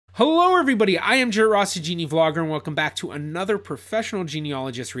Hello everybody, I am Jarrett Rossi, GeneaVlogger, and welcome back to another Professional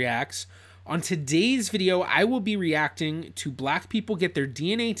Genealogist Reacts. On today's video, I will be reacting to Black People Get Their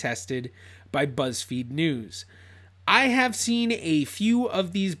DNA Tested by Buzzfeed News. I have seen a few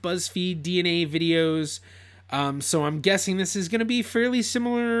of these Buzzfeed DNA videos, so I'm guessing this is going to be fairly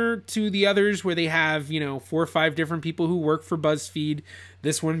similar to the others where they have, 4 or 5 different people who work for BuzzFeed,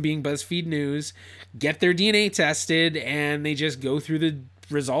 this one being Buzzfeed News, get their DNA tested, and they just go through the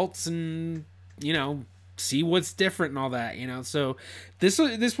results and see what's different and all that. So this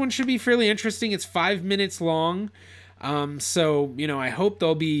one should be fairly interesting. It's 5 minutes long, so I hope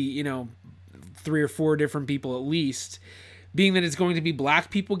there'll be 3 or 4 different people at least. Being that it's going to be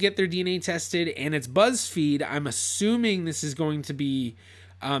Black people get their DNA tested and it's BuzzFeed, I'm assuming this is going to be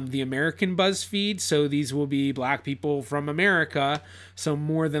the American BuzzFeed, so these will be Black people from America, so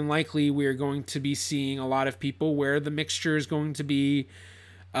more than likely we're going to be seeing a lot of people where the mixture is going to be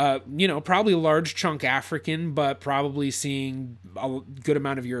probably a large chunk African, but probably seeing a good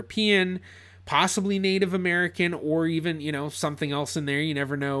amount of European, possibly Native American, or even, something else in there. You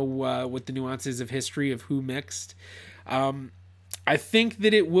never know with the nuances of history of who mixed. I think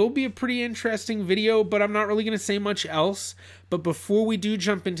that it will be a pretty interesting video, but I'm not really going to say much else. But before we do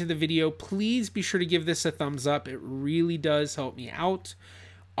jump into the video, please be sure to give this a thumbs up. It really does help me out.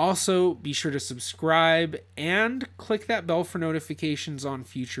 Also, be sure to subscribe and click that bell for notifications on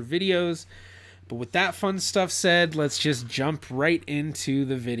future videos. But with that fun stuff said, let's just jump right into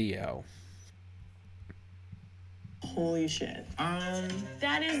the Holy shit.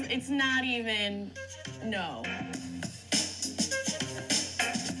 It's not even, no.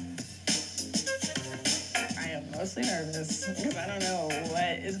 I am mostly nervous because I don't know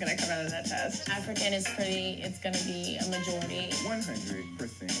what is going to come out of that test. African is it's going to be a majority.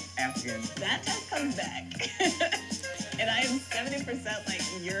 100% African. That test comes back. And I am 70% like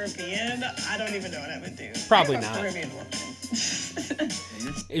European. I don't even know what I would do. Probably I'm a not. Caribbean woman.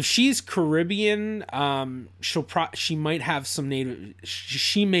 If she's Caribbean, she might have some Native.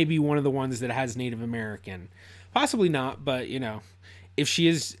 She may be one of the ones that has Native American. Possibly not, but if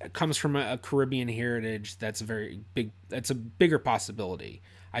she comes from a Caribbean heritage, that's a bigger possibility.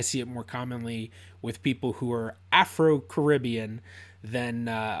 I see it more commonly with people who are Afro-Caribbean than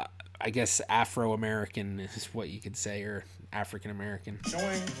I guess Afro-American is what you could say, or African-American.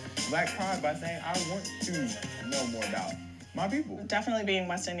 Showing Black pride by saying, I want to know more about my people. Definitely being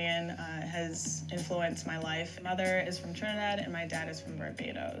West Indian has influenced my life. My mother is from Trinidad and my dad is from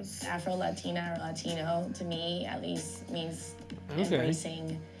Barbados. Afro-Latina or Latino, to me, at least, means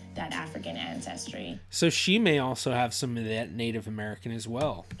embracing that African ancestry. So she may also have some of that Native American as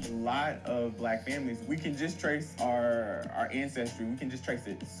well. A lot of Black families, we can just trace our ancestry. We can just trace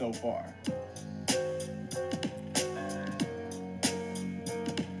it so far.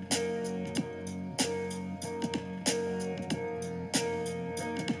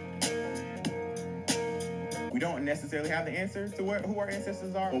 We don't necessarily have the answer to who our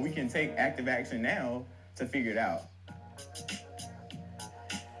ancestors are, but we can take active action now to figure it out.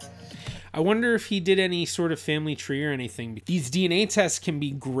 I wonder if he did any sort of family tree or anything. These DNA tests can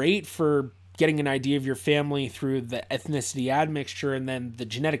be great for getting an idea of your family through the ethnicity admixture, and then the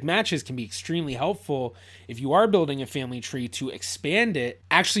genetic matches can be extremely helpful if you are building a family tree to expand it.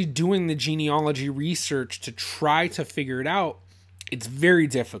 Actually doing the genealogy research to try to figure it out, it's very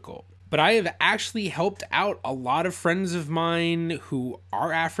difficult. But I have actually helped out a lot of friends of mine who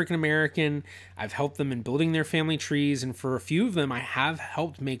are African American. I've helped them in building their family trees, and for a few of them, I have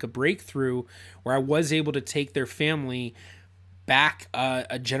helped make a breakthrough where I was able to take their family back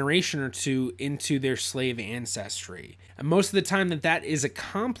a generation or two into their slave ancestry. And most of the time that is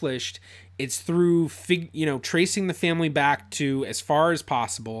accomplished, it's through tracing the family back to as far as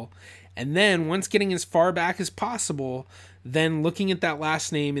possible, and then once getting as far back as possible, then looking at that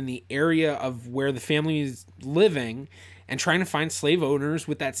last name in the area of where the family is living and trying to find slave owners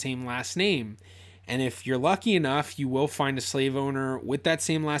with that same last name. And if you're lucky enough, you will find a slave owner with that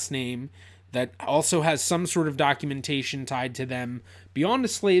same last name that also has some sort of documentation tied to them beyond a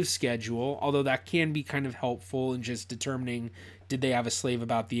slave schedule, although that can be kind of helpful in just determining did they have a slave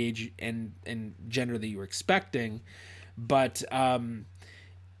about the age and gender that you were expecting. But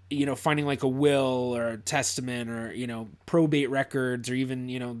finding like a will or a testament or, probate records, or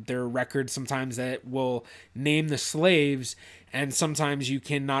even, there are records sometimes that will name the slaves. And sometimes you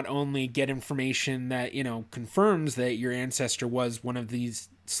can not only get information that, confirms that your ancestor was one of these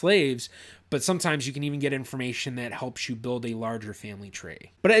slaves, but sometimes you can even get information that helps you build a larger family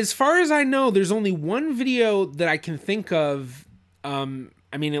tree. But as far as I know, there's only one video that I can think of, at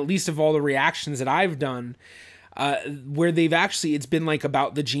least of all the reactions that I've done, where they've actually, it's been like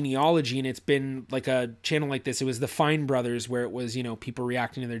about the genealogy, and it's been like a channel like this. It was the Fine Brothers, where it was, you know, people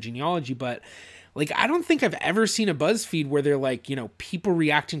reacting to their genealogy. But like, I don't think I've ever seen a BuzzFeed where they're like, you know, people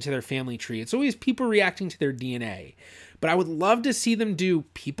reacting to their family tree. It's always people reacting to their DNA. But I would love to see them do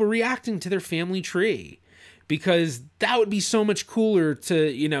people reacting to their family tree, because that would be so much cooler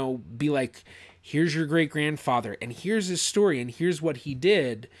to, you know, be like, here's your great grandfather, and here's his story, and here's what he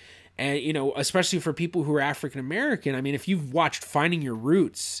did. And, you know, especially for people who are African American, I mean, if you've watched Finding Your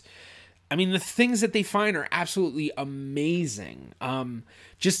Roots, I mean, the things that they find are absolutely amazing.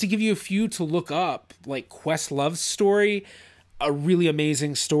 Just to give you a few to look up, like Questlove's story, a really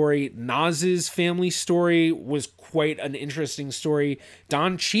amazing story. Nas's family story was quite an interesting story.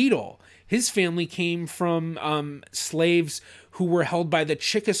 Don Cheadle, his family came from slaves who were held by the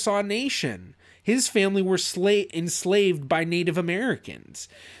Chickasaw Nation. His family were enslaved by Native Americans.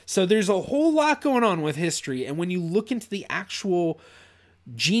 So there's a whole lot going on with history. And when you look into the actual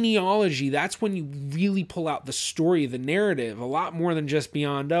genealogy, that's when you really pull out the story, the narrative, a lot more than just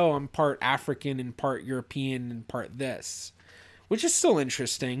beyond, oh, I'm part African and part European and part this, which is still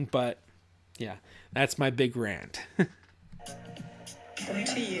interesting. But yeah, that's my big rant. Come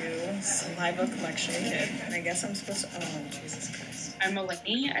to you, saliva collection kit. And I guess I'm supposed to, oh, Jesus Christ. I'm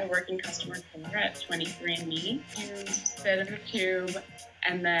Eleni. I work in customer care at 23andMe. Use a bit of a tube,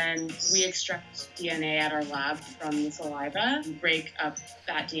 and then we extract DNA at our lab from the saliva, break up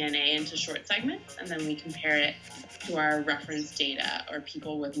that DNA into short segments, and then we compare it to our reference data or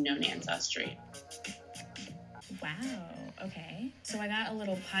people with known ancestry. Wow, okay. So I got a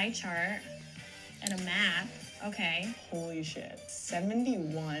little pie chart and a map. Okay. Holy shit.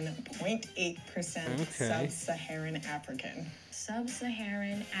 71.8% Sub-Saharan African.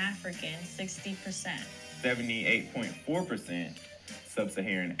 Sub-Saharan African, 60%. 78.4%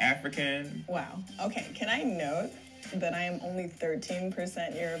 Sub-Saharan African. Wow. Okay, can I note that I am only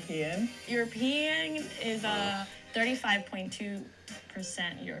 13% European? European is 35.2%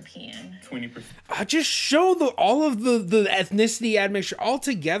 European. 20%. Just show all of the ethnicity admixture all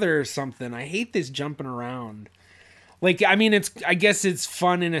together or something. I hate this jumping around. Like, I mean, I guess it's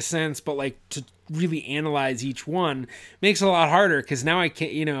fun in a sense, but like to really analyze each one makes it a lot harder, because now I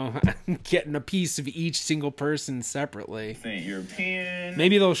can't, you know, I'm getting a piece of each single person separately. European.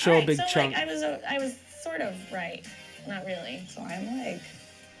 Maybe they'll show a big so chunk. Like, I was sort of right. Not really. So I'm like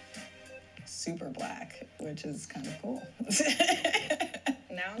super black, which is kind of cool.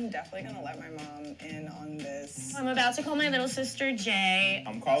 Now I'm definitely gonna let my mom in on this. I'm about to call my little sister Jay.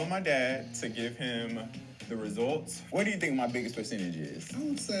 I'm calling my dad to give him the results. What do you think my biggest percentage is? I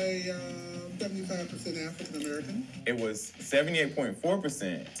would say 75% African American. It was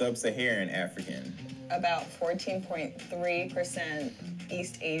 78.4% Sub-Saharan African. About 14.3%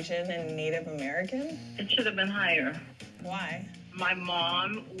 East Asian and Native American. It should have been higher. Why? My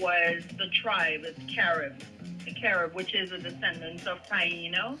mom was the tribe, it's Carib. The Carib, which is a descendant of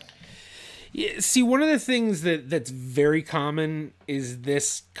Taino. Yeah, see, one of the things that's very common is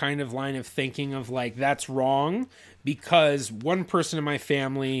this kind of line of thinking of like, that's wrong because one person in my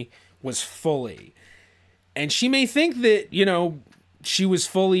family was fully. And she may think that, you know, she was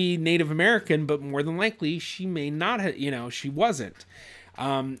fully Native American, but more than likely she may not have, you know, she wasn't.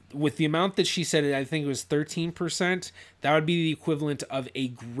 With the amount that she said, I think it was 13%, that would be the equivalent of a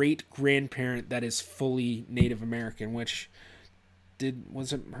great grandparent that is fully Native American, which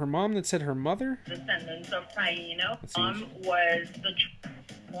was it her mom that said her mother? Descendants of Taino. Mom was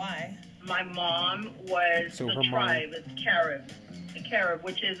Why? My mom was the tribe, it's Carib. The Carib,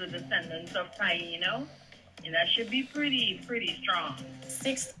 which is a descendant of Taino. And that should be pretty strong.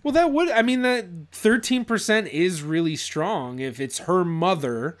 Well, that would, I mean, that 13% is really strong. If it's her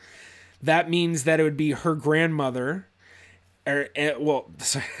mother, that means that it would be her grandmother. Well,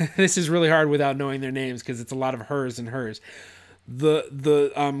 this is really hard without knowing their names because it's a lot of hers and hers.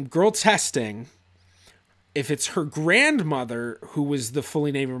 The girl testing, if it's her grandmother who was the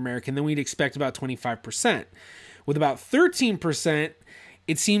fully Native American, then we'd expect about 25%. With about 13%,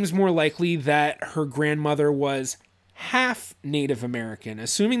 it seems more likely that her grandmother was half Native American,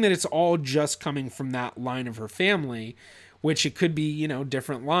 assuming that it's all just coming from that line of her family, which it could be, you know,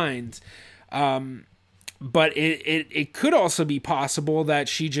 different lines. But it could also be possible that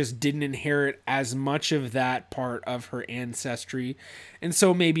she just didn't inherit as much of that part of her ancestry. And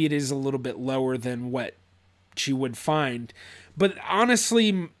so maybe it is a little bit lower than what she would find. But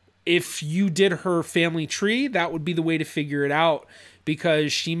honestly, if you did her family tree, that would be the way to figure it out,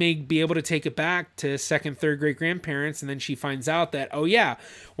 because she may be able to take it back to second, third great grandparents, and then she finds out that, oh yeah,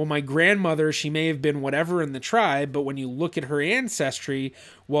 well, my grandmother, she may have been whatever in the tribe, but when you look at her ancestry,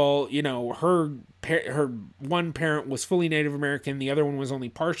 well, you know, her one parent was fully Native American, the other one was only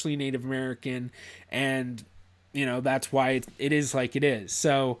partially Native American, and you know, that's why it is like it is.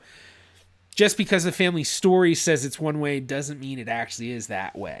 So just because the family story says it's one way doesn't mean it actually is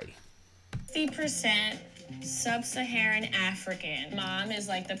that way. 50% sub-Saharan African. Mom is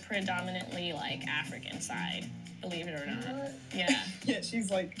like the predominantly like African side, believe it or not. Yeah. Yeah,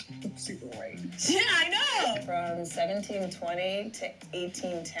 she's like super white. Yeah, I know. From 1720 to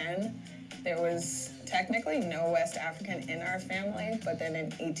 1810, there was technically no West African in our family, but then in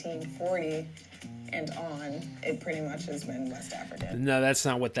 1840 and on, it pretty much has been West African. No, that's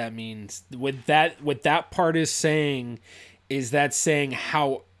not what that means. What that part is saying is that saying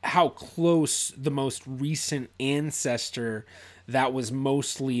how close the most recent ancestor that was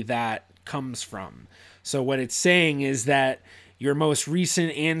mostly that comes from. So what it's saying is that your most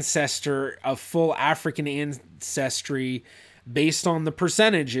recent ancestor of full African ancestry, based on the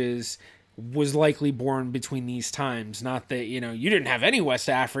percentages, was likely born between these times. Not that, you know, you didn't have any West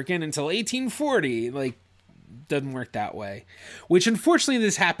African until 1840. Like, doesn't work that way. Which, unfortunately,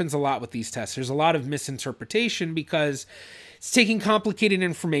 this happens a lot with these tests. There's a lot of misinterpretation because it's taking complicated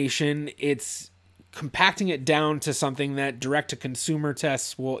information, it's compacting it down to something that direct-to-consumer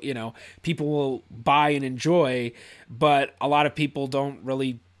tests will, you know, people will buy and enjoy, but a lot of people don't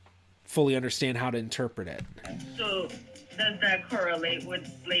really fully understand how to interpret it. So does that correlate with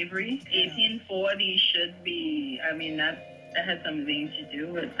slavery? 1840 should be, I mean, that has something to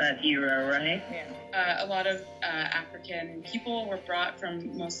do with that era, right? A lot of African people were brought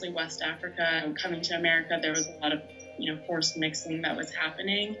from mostly West Africa. Coming to America, there was a lot of forced mixing that was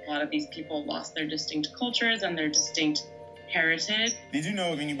happening. A lot of these people lost their distinct cultures and their distinct heritage. Did you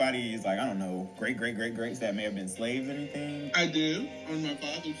know if anybody is like, I don't know, greats that may have been slaves or anything? I do. On my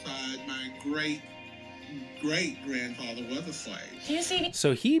father's side, my great grandfather was a slave. Do you see?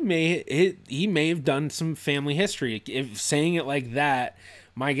 So he may have done some family history. If saying it like that,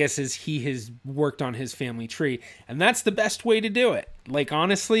 my guess is he has worked on his family tree, and that's the best way to do it. Like,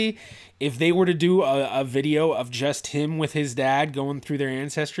 honestly, if they were to do a video of just him with his dad going through their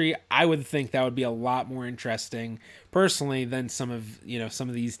ancestry, I would think that would be a lot more interesting, personally, than some of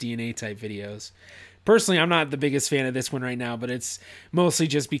these DNA type videos. Personally, I'm not the biggest fan of this one right now, but it's mostly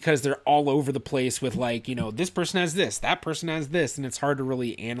just because they're all over the place with, like, you know, this person has this, that person has this, and it's hard to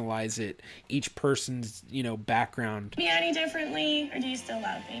really analyze it, each person's, you know, background. Me any differently, or do you still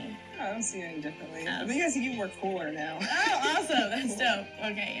love me? I don't see it any differently. Oh. I think I see you more cooler now. Oh, awesome. That's dope.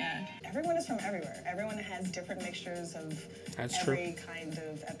 Okay, yeah. Everyone is from everywhere. Everyone has different mixtures of every kind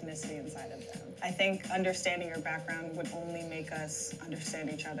of ethnicity inside of them. I think understanding your background would only make us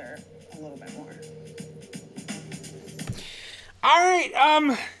understand each other a little bit more. All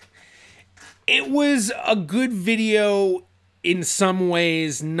right, it was a good video in some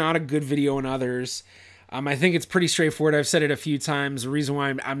ways, not a good video in others. I think it's pretty straightforward. I've said it a few times. The reason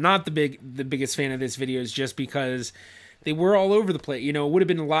why I'm not the biggest fan of this video is just because they were all over the place. You know, it would have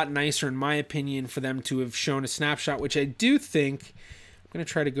been a lot nicer, in my opinion, for them to have shown a snapshot, which I do think, I'm going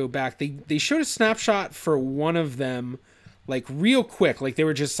to try to go back. They showed a snapshot for one of them, like, real quick. Like, they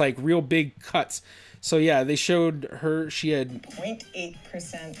were just, like, real big cuts. So, yeah, they showed her, she had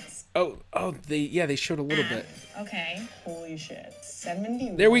 0.8%. They showed a little bit. Okay. Holy shit.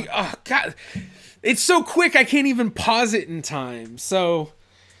 71. There we go. Oh, God. It's so quick, I can't even pause it in time. So,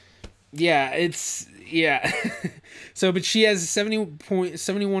 yeah, So, but she has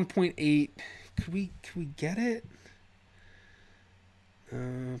 71.8. Could we get it?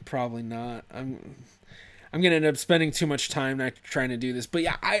 Probably not. I'm gonna end up spending too much time not trying to do this. But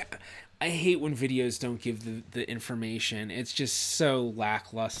yeah, I hate when videos don't give the information. It's just so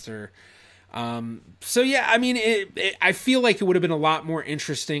lackluster. So yeah, I mean, I feel like it would have been a lot more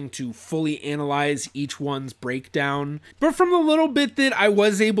interesting to fully analyze each one's breakdown. But from the little bit that I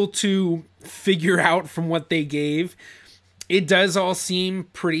was able to figure out from what they gave, it does all seem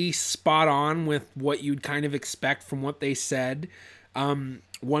pretty spot on with what you'd kind of expect from what they said.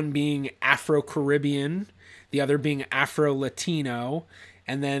 One being Afro-Caribbean, the other being Afro-Latino,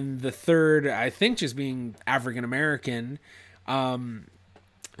 and then the third, I think, just being African-American.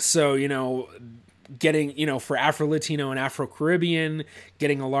 So, you know, getting, you know, for Afro-Latino and Afro-Caribbean,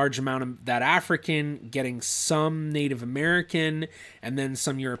 getting a large amount of that African, getting some Native American, and then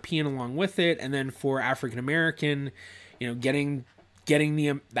some European along with it. And then for African-American, you know, getting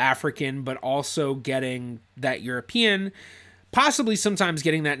the African, but also getting that European. possibly sometimes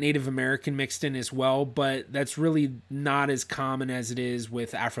getting that Native American mixed in as well, but that's really not as common as it is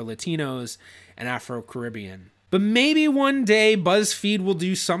with Afro-Latinos and Afro-Caribbean. But maybe one day BuzzFeed will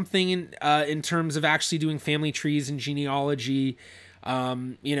do something in terms of actually doing family trees and genealogy,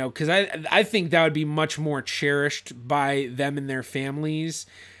 you know, because I think that would be much more cherished by them and their families,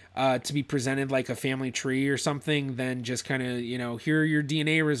 to be presented like a family tree or something than just kind of, you know, here are your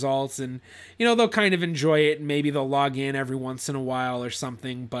DNA results, and, you know, they'll kind of enjoy it and maybe they'll log in every once in a while or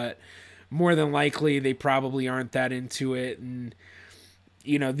something, but more than likely they probably aren't that into it. And,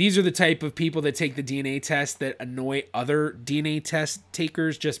 you know, these are the type of people that take the DNA test that annoy other DNA test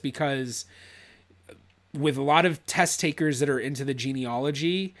takers, just because with a lot of test takers that are into the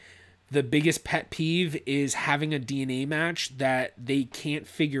genealogy, the biggest pet peeve is having a DNA match that they can't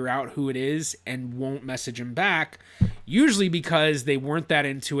figure out who it is and won't message them back, usually because they weren't that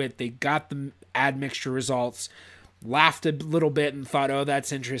into it. They got the admixture results, laughed a little bit and thought, oh,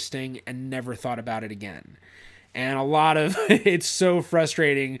 that's interesting, and never thought about it again. And a lot of it's so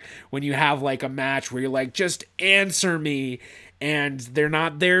frustrating when you have like a match where you're like, just answer me, and they're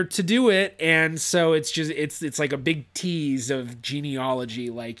not there to do it. And so it's just, it's like a big tease of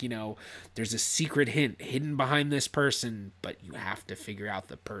genealogy. Like, you know, there's a secret hint hidden behind this person, but you have to figure out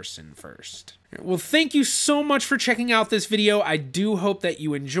the person first. Well, thank you so much for checking out this video. I do hope that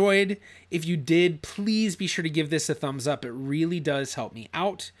you enjoyed. If you did, please be sure to give this a thumbs up. It really does help me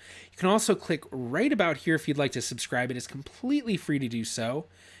out. You can also click right about here if you'd like to subscribe. It is completely free to do so.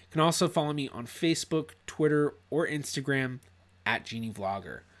 You can also follow me on Facebook, Twitter, or Instagram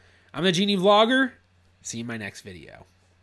 @GeneaVlogger. I'm the GeneaVlogger. See you in my next video.